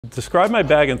Describe my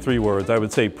bag in 3 words. I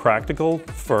would say practical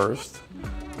first,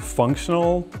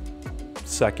 functional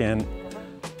second,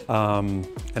 and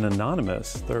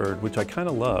anonymous third, which I kind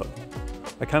of love.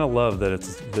 I kind of love that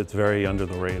it's very under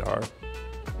the radar.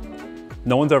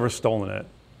 No one's ever stolen it.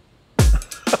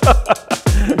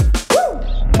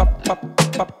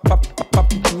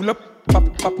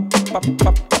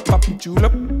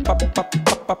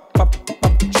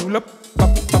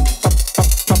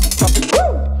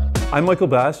 I'm Michael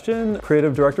Bastian,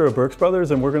 creative director of Brooks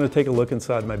Brothers, and we're going to take a look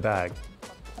inside my bag.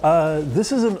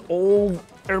 This is an old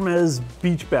Hermès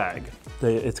beach bag.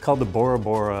 It's called the Bora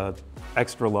Bora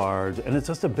extra large, and it's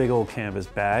just a big old canvas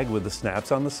bag with the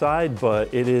snaps on the side,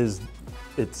 but it's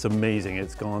amazing.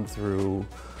 It's gone through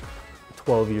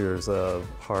 12 years of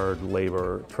hard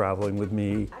labor traveling with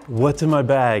me. What's in my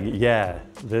bag? Yeah,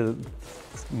 it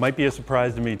might be a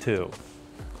surprise to me too.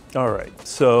 All right,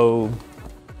 so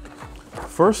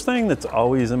first thing that's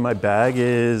always in my bag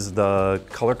is the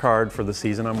color card for the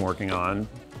season I'm working on,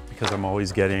 because I'm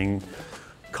always getting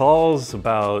calls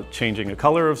about changing a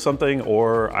color of something,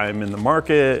 or I'm in the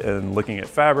market and looking at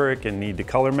fabric and need to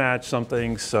color match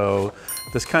something. So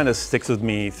this kind of sticks with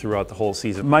me throughout the whole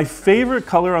season. My favorite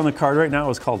color on the card right now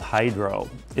is called Hydro.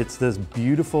 It's this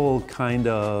beautiful kind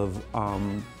of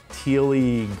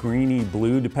tealy, greeny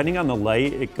blue. Depending on the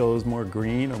light, it goes more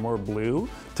green or more blue.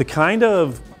 To kind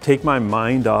of take my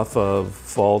mind off of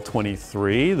fall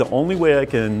 23, the only way I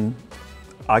can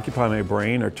occupy my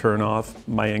brain or turn off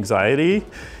my anxiety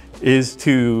is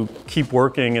to keep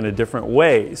working in a different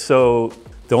way. So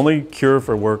the only cure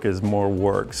for work is more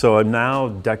work. So I'm now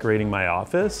decorating my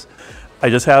office. I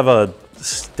just have a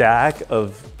stack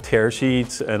of tear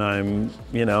sheets, and I'm,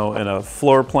 and a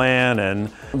floor plan,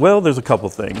 and well, there's a couple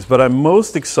things, but I'm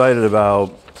most excited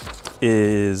about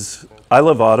is I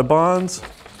love Audubons,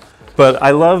 but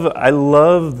I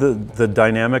love the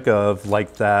dynamic of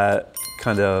like that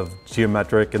kind of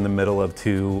geometric in the middle of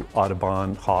 2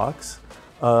 Audubon hawks.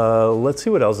 Let's see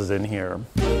what else is in here.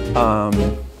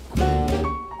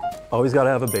 Always got to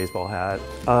have a baseball hat.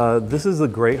 This is the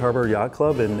Great Harbor Yacht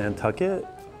Club in Nantucket.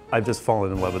 I've just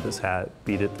fallen in love with this hat,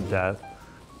 beat it to death.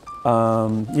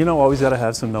 Always got to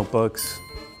have some notebooks.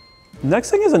 Next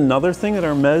thing is another thing that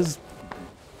Hermès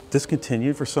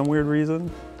discontinued for some weird reason.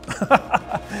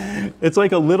 It's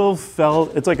like a little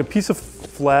felt, it's like a piece of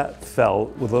flat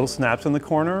felt with little snaps in the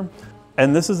corner.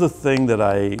 And this is the thing that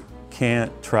I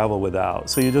can't travel without.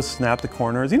 So you just snap the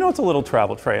corners. It's a little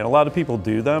travel tray, and a lot of people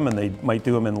do them, and they might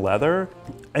do them in leather.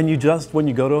 And you just, when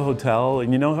you go to a hotel,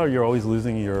 and you know how you're always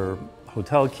losing your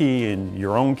hotel key and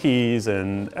your own keys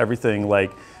and everything,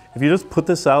 like if you just put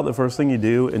this out the first thing you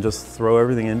do and just throw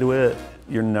everything into it,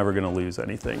 you're never gonna lose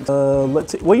anything.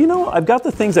 Let's see, well, I've got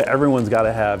the things that everyone's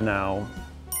gotta have now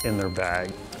in their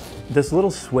bag. This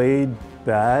little suede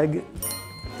bag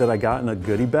that I got in a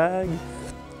goodie bag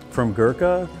from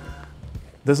Gurkha.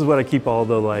 This is what I keep all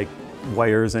the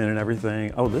wires in and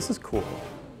everything. Oh, this is cool.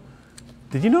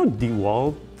 Did you know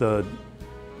DeWalt, the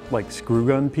screw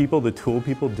gun people, the tool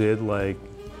people, did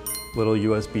little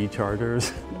USB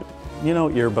chargers?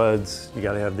 Earbuds, you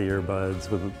gotta have the earbuds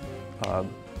with a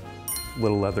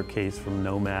little leather case from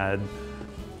Nomad.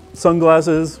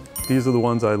 Sunglasses, these are the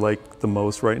ones I like the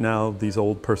most right now, these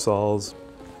old Persals.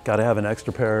 Gotta have an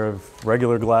extra pair of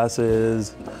regular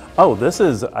glasses. Oh, this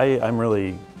is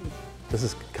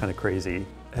kind of crazy.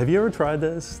 Have you ever tried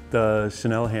this? The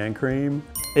Chanel hand cream?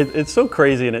 It's so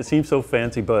crazy and it seems so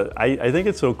fancy, but I think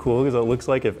it's so cool because it looks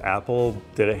like if Apple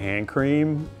did a hand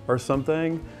cream or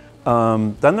something.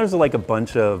 Then there's a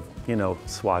bunch of,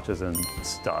 swatches and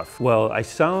stuff. Well, I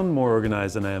sound more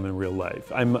organized than I am in real life.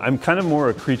 I'm kind of more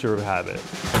a creature of habit.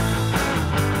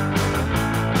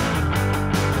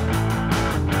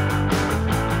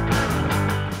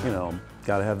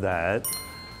 Gotta have that.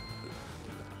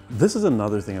 This is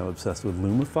another thing I'm obsessed with,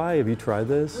 Lumify. Have you tried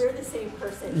this? We're the same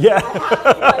person.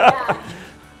 Yeah.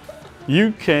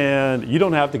 You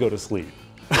don't have to go to sleep.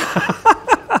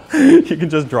 You can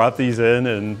just drop these in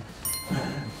and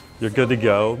you're good to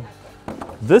go.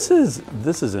 This is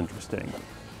interesting.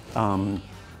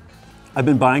 I've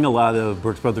been buying a lot of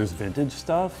Brooks Brothers vintage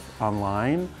stuff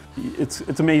online. It's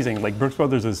amazing. Brooks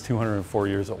Brothers is 204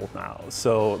 years old now,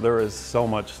 so there is so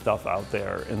much stuff out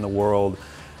there in the world.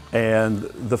 And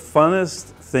the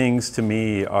funnest things to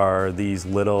me are these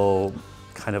little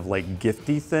kind of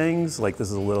gifty things. This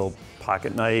is a little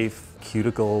pocket knife,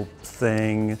 cuticle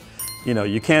thing.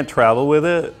 You can't travel with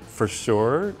it for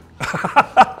sure,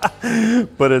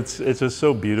 but it's just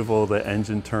so beautiful, the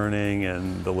engine turning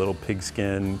and the little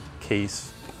pigskin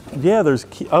case. Yeah,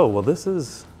 oh, well, this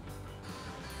is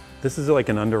like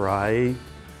an under eye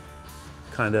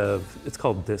kind of, it's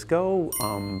called disco.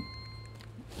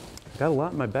 Got a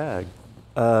lot in my bag.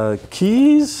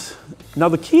 Keys. Now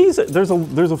the keys, there's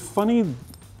a funny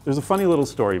little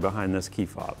story behind this key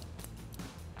fob.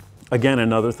 Again,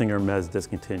 another thing Hermès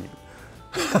discontinued.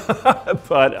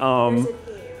 But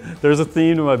there's a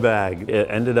theme to my bag. It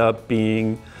ended up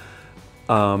being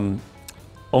owned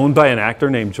by an actor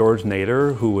named George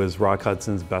Nader, who was Rock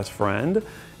Hudson's best friend.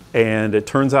 And it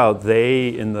turns out they,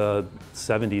 in the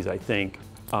 70s, I think,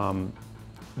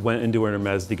 went into an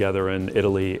Hermès together in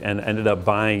Italy and ended up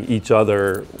buying each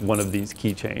other one of these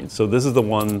keychains. So this is the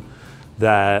one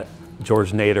that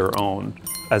George Nader owned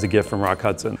as a gift from Rock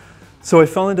Hudson. So I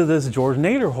fell into this George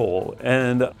Nader hole,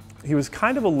 and he was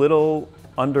kind of a little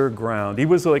underground. He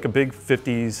was like a big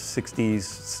 50s, 60s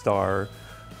star,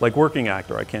 like working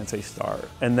actor, I can't say star.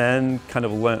 And then kind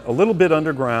of went a little bit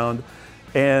underground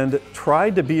and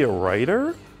tried to be a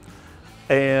writer.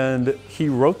 And he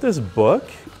wrote this book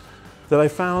that I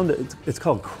found, it's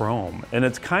called Chrome. And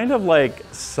it's kind of like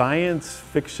science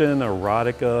fiction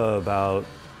erotica about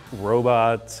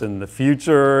robots and the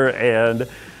future. And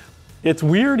it's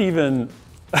weird even.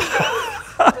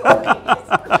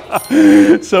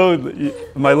 So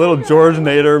my little George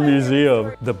Nader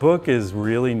museum, the book is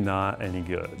really not any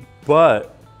good,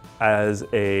 but as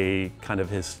a kind of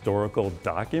historical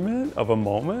document of a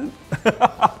moment,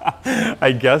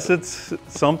 I guess it's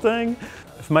something.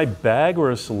 If my bag were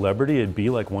a celebrity, it'd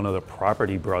be like one of the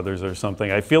Property Brothers or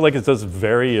something. I feel like it's just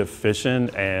very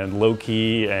efficient and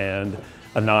low-key and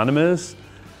anonymous,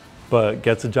 but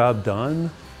gets the job done.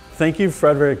 Thank you,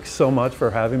 Frederick, so much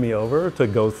for having me over to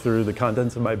go through the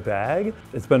contents of my bag.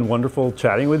 It's been wonderful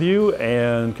chatting with you,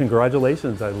 and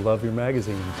congratulations, I love your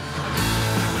magazine.